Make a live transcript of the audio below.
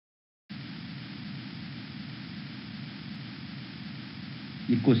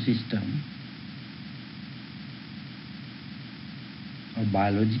ecosystem, a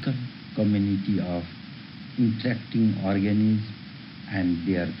biological community of interacting organisms and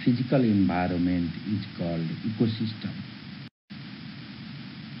their physical environment is called ecosystem.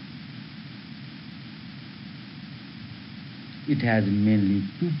 It has mainly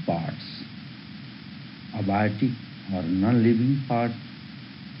two parts: abiotic or non-living part,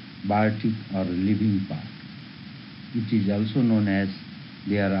 biotic or living part. It is also known as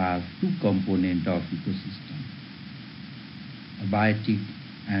there are two components of ecosystem: abiotic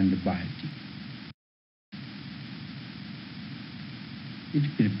and biotic. It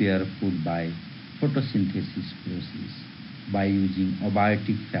prepares food by photosynthesis process by using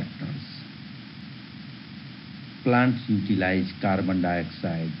abiotic factors. Plants utilize carbon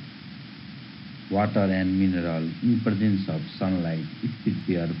dioxide, water and mineral in presence of sunlight. It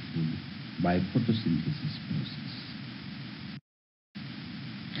prepares food by photosynthesis process.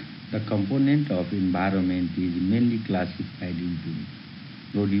 The component of environment is mainly classified into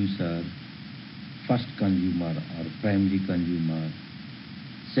producer, first consumer or primary consumer,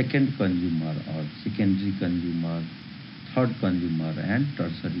 second consumer or secondary consumer, third consumer and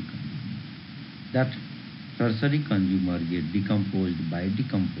tertiary consumer. That tertiary consumer gets decomposed by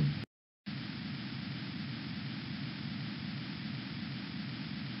decomposer.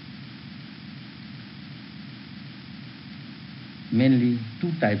 Mainly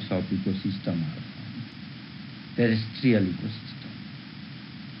two types of ecosystem are found. Terrestrial ecosystem.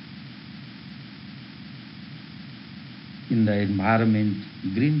 In the environment,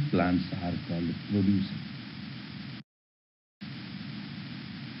 green plants are called producers.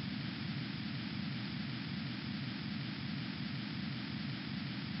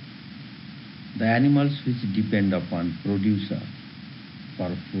 The animals which depend upon producer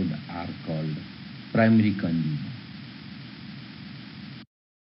for food are called primary consumer.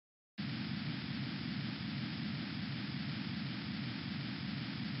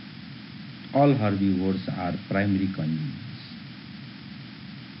 All herbivores are primary consumers.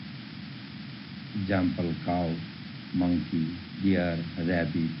 Example: cow, monkey, deer,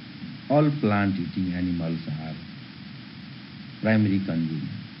 rabbit. All plant-eating animals are primary consumers.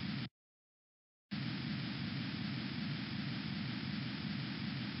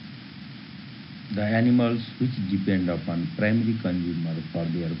 The animals which depend upon primary consumer for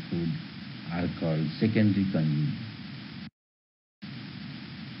their food are called secondary consumers.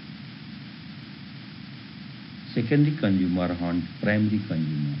 Secondary consumer hunt primary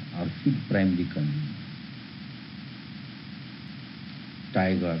consumer or feed primary consumer.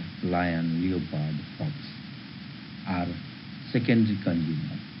 Tiger, lion, leopard, fox are secondary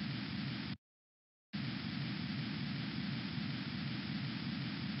consumer.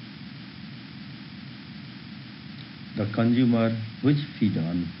 The consumer which feed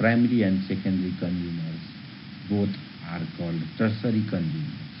on primary and secondary consumers both are called tertiary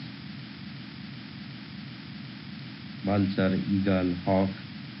consumers. Vulture, eagle, hawk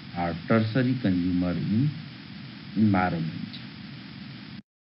are tertiary consumer in environment.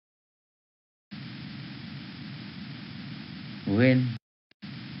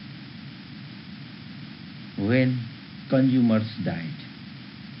 When consumers died,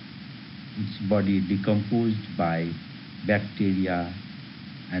 its body decomposed by bacteria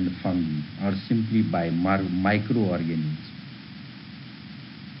and fungi or simply by microorganisms.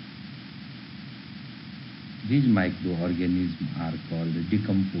 These microorganisms are called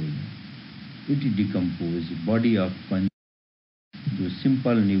decomposer. It decomposes body of consumer to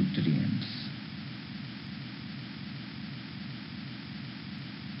simple nutrients.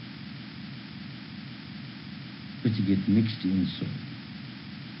 Which get mixed in soil.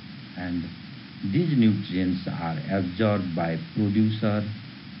 And these nutrients are absorbed by producer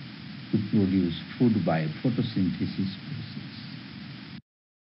to produce food by photosynthesis process.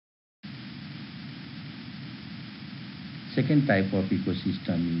 Second type of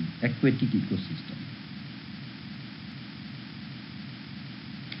ecosystem is aquatic ecosystem.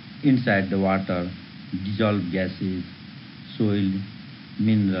 Inside the water, dissolved gases, soil,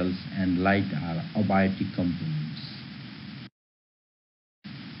 minerals and light are abiotic components.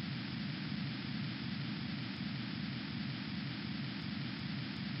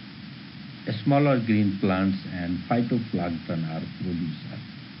 Smaller green plants and phytoplankton are producer.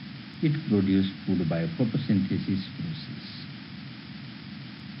 It produces food by photosynthesis process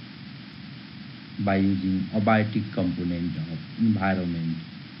by using abiotic component of environment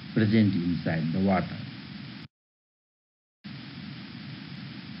present inside the water.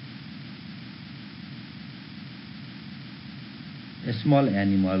 Small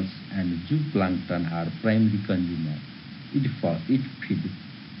animals and zooplankton are primary consumers. It feeds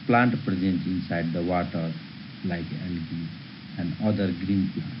plant present inside the water like algae and other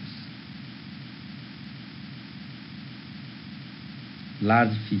green plants.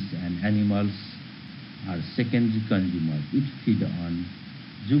 Large fish and animals are secondary consumers. It feeds on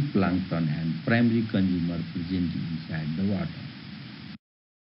zooplankton and primary consumer present inside the water.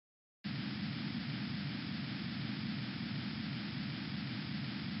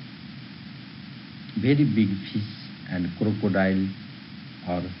 Very big fish and crocodile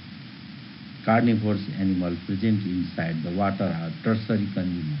or carnivorous animals present inside the water are tertiary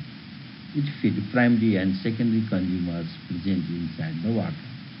consumers. It feeds primary and secondary consumers present inside the water.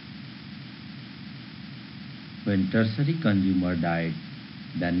 When tertiary consumer diet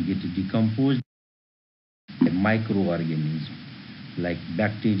then get decomposed, microorganisms like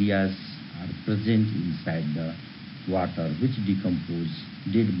bacteria are present inside the water which decompose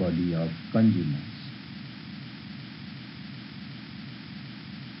dead body of consumers.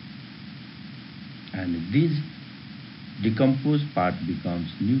 And this decomposed part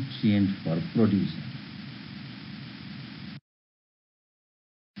becomes nutrient for producer.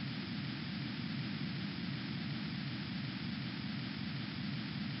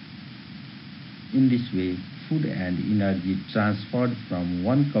 In this way, food and energy transferred from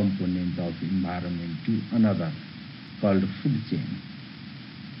one component of environment to another, called food chain.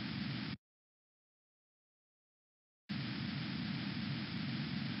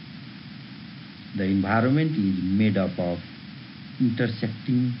 The environment is made up of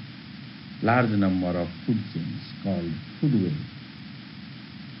intersecting large number of food chains called food web.